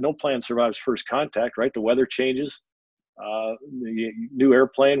I've said, no plan survives first contact, right? The weather changes, the new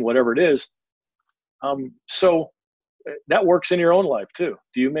airplane, whatever it is. So that works in your own life too.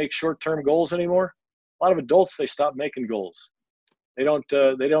 Do you make short-term goals anymore? A lot of adults, they stop making goals. They don't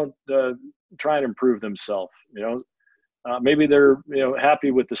try and improve themselves. Maybe they're happy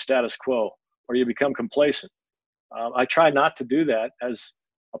with the status quo, or you become complacent. I try not to do that as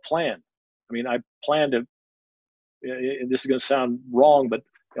a plan. I mean, I plan to. This is going to sound wrong, but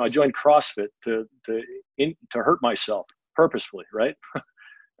I joined CrossFit to hurt myself purposefully, right?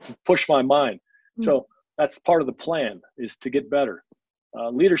 Push my mind. So that's part of the plan, is to get better.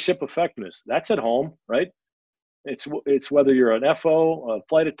 Leadership effectiveness, that's at home, right? It's whether you're an FO, a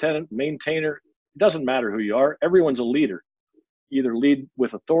flight attendant, maintainer, it doesn't matter who you are. Everyone's a leader. Either lead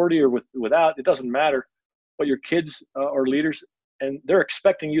with authority or without, it doesn't matter. But your kids are leaders, and they're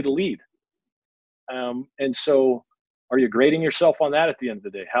expecting you to lead. And so are you grading yourself on that at the end of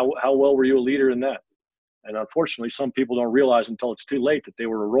the day? How well were you a leader in that? And unfortunately, some people don't realize until it's too late that they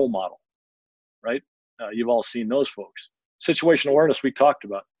were a role model, right? You've all seen those folks. Situational awareness, we talked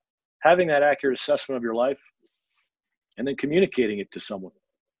about. Having that accurate assessment of your life and then communicating it to someone.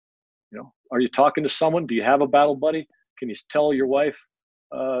 Are you talking to someone? Do you have a battle buddy? Can you tell your wife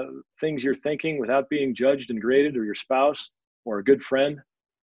things you're thinking without being judged and graded, or your spouse or a good friend?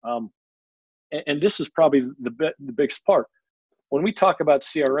 And this is probably the biggest part. When we talk about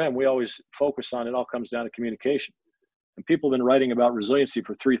CRM, we always focus on it all comes down to communication. And people have been writing about resiliency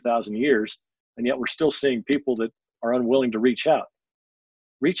for 3,000 years, and yet we're still seeing people that are unwilling to reach out.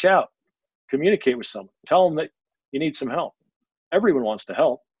 Reach out, communicate with someone, tell them that you need some help. Everyone wants to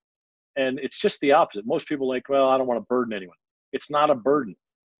help. And it's just the opposite. Most people are like, well, I don't want to burden anyone. It's not a burden.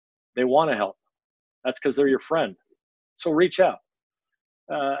 They want to help. That's because they're your friend. So reach out.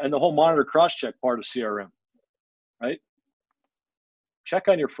 And the whole monitor cross-check part of CRM, right? Check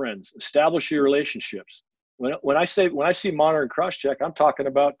on your friends, establish your relationships. When I see monitor and cross-check, I'm talking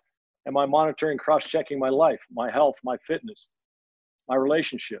about, am I monitoring, cross-checking my life, my health, my fitness, my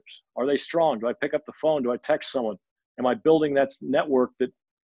relationships? Are they strong? Do I pick up the phone? Do I text someone? Am I building that network that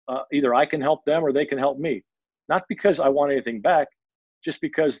either I can help them or they can help me? Not because I want anything back, just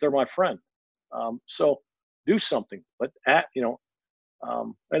because they're my friend. So do something, but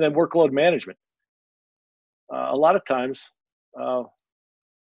and then workload management. A lot of times,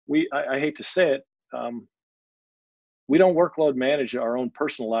 I hate to say it, we don't workload manage our own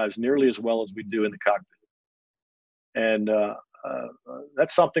personal lives nearly as well as we do in the cockpit. And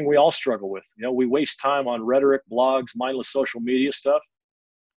that's something we all struggle with. We waste time on rhetoric, blogs, mindless social media stuff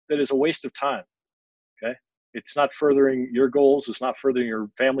that is a waste of time. Okay. It's not furthering your goals. It's not furthering your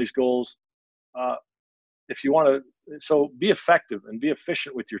family's goals. If you want to, so be effective and be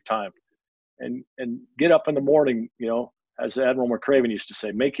efficient with your time, and get up in the morning, as Admiral McCraven used to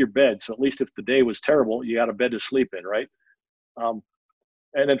say, make your bed. So at least if the day was terrible, you got a bed to sleep in, right? And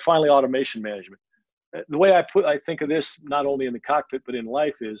then finally, automation management. The way I think of this, not only in the cockpit, but in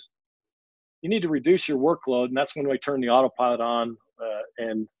life, is you need to reduce your workload. And that's when we turn the autopilot on.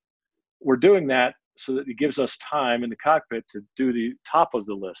 And we're doing that so that it gives us time in the cockpit to do the top of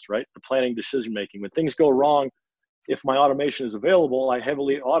the list, right? The planning, decision-making. When things go wrong, if my automation is available, I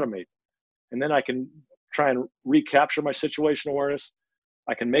heavily automate. And then I can try and recapture my situational awareness.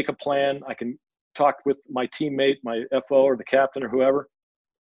 I can make a plan. I can talk with my teammate, my FO or the captain or whoever,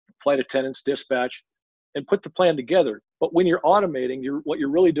 flight attendants, dispatch, and put the plan together. But when you're automating, what you're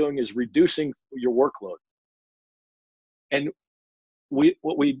really doing is reducing your workload. And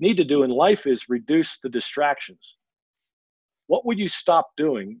what we need to do in life is reduce the distractions. What would you stop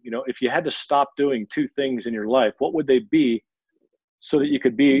doing? If you had to stop doing two things in your life, what would they be so that you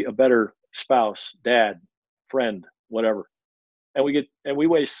could be a better spouse, dad, friend, whatever? And we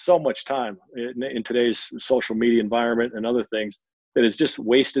waste so much time in today's social media environment and other things that is just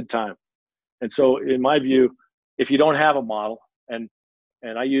wasted time. And so in my view, if you don't have a model, and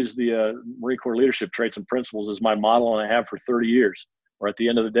I use the Marine Corps leadership traits and principles as my model, and I have for 30 years, or at the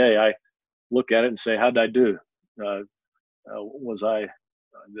end of the day, I look at it and say, how did I do? Did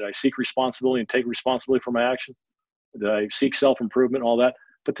I seek responsibility and take responsibility for my action? Did I seek self-improvement, all that?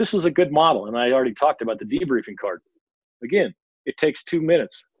 But this is a good model. And I already talked about the debriefing card. Again, it takes 2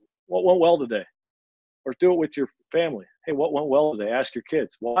 minutes. What went well today? Or do it with your family. Hey, what went well today? Ask your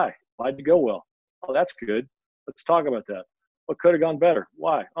kids. Why? Why'd it go well? Oh, that's good. Let's talk about that. What could have gone better?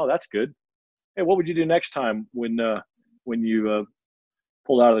 Why? Oh, that's good. Hey, what would you do next time when you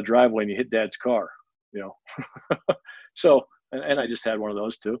pulled out of the driveway and you hit dad's car? So, and I just had one of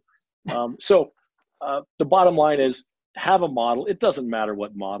those too. The bottom line is, have a model. It doesn't matter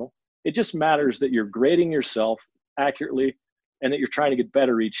what model. It just matters that you're grading yourself accurately and that you're trying to get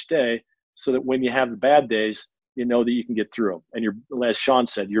better each day, so that when you have the bad days, you know that you can get through them. And as Sean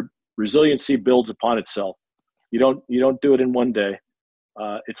said, your resiliency builds upon itself. You don't do it in one day.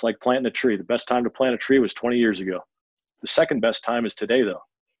 It's like planting a tree. The best time to plant a tree was 20 years ago. The second best time is today, though.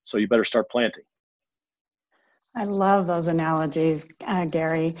 So you better start planting. I love those analogies,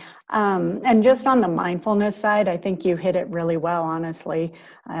 Gary. And just on the mindfulness side, I think you hit it really well, honestly.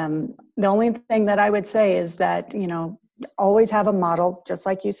 The only thing that I would say is that, always have a model, just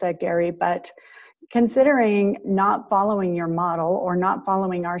like you said, Gary, but considering not following your model or not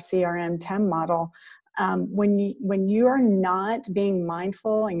following our CRM 10 model, when you are not being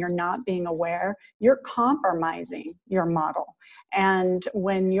mindful and you're not being aware, you're compromising your model. And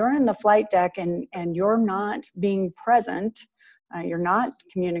when you're in the flight deck and you're not being present, you're not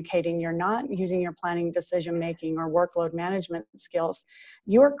communicating, you're not using your planning, decision making, or workload management skills,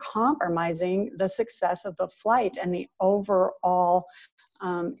 you're compromising the success of the flight and the overall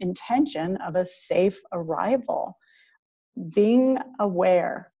intention of a safe arrival. Being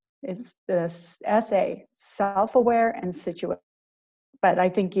aware is this essay, self-aware and situational. But I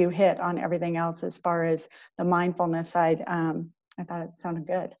think you hit on everything else as far as the mindfulness side. I thought it sounded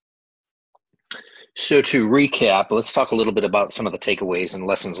good. So to recap, let's talk a little bit about some of the takeaways and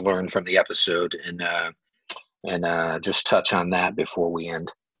lessons learned from the episode, and just touch on that before we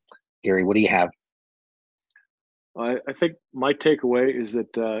end. Gary, what do you have? I think my takeaway is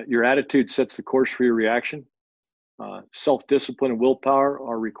that your attitude sets the course for your reaction. Self-discipline and willpower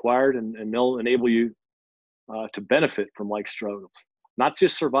are required, and they'll enable you to benefit from life struggles. Not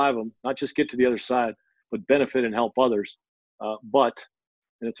just survive them, not just get to the other side, but benefit and help others. But,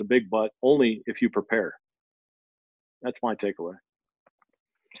 and it's a big but, only if you prepare. That's my takeaway.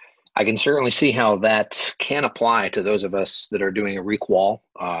 I can certainly see how that can apply to those of us that are doing a requal,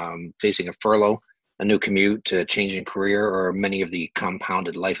 facing a furlough, a new commute, a changing career, or many of the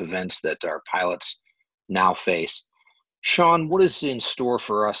compounded life events that our pilots now face. Sean, what is in store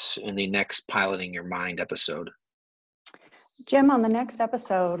for us in the next Piloting Your Mind episode? Jim, on the next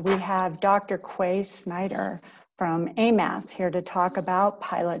episode, we have Dr. Quay Snyder from AMAS here to talk about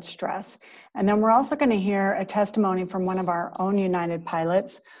pilot stress. And then we're also going to hear a testimony from one of our own United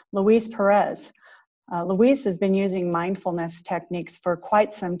pilots, Luis Perez. Luis has been using mindfulness techniques for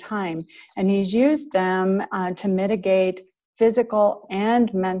quite some time, and he's used them to mitigate physical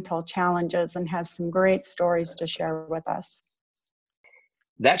and mental challenges and has some great stories to share with us.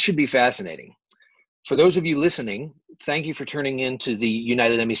 That should be fascinating. For those of you listening, thank you for tuning in to the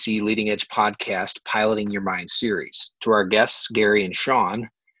United MEC Leading Edge podcast, Piloting Your Mind series. To our guests, Gary and Sean,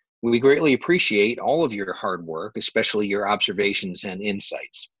 we greatly appreciate all of your hard work, especially your observations and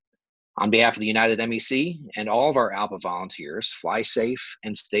insights. On behalf of the United MEC and all of our ALPA volunteers, fly safe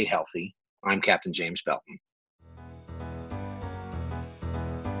and stay healthy. I'm Captain James Belton.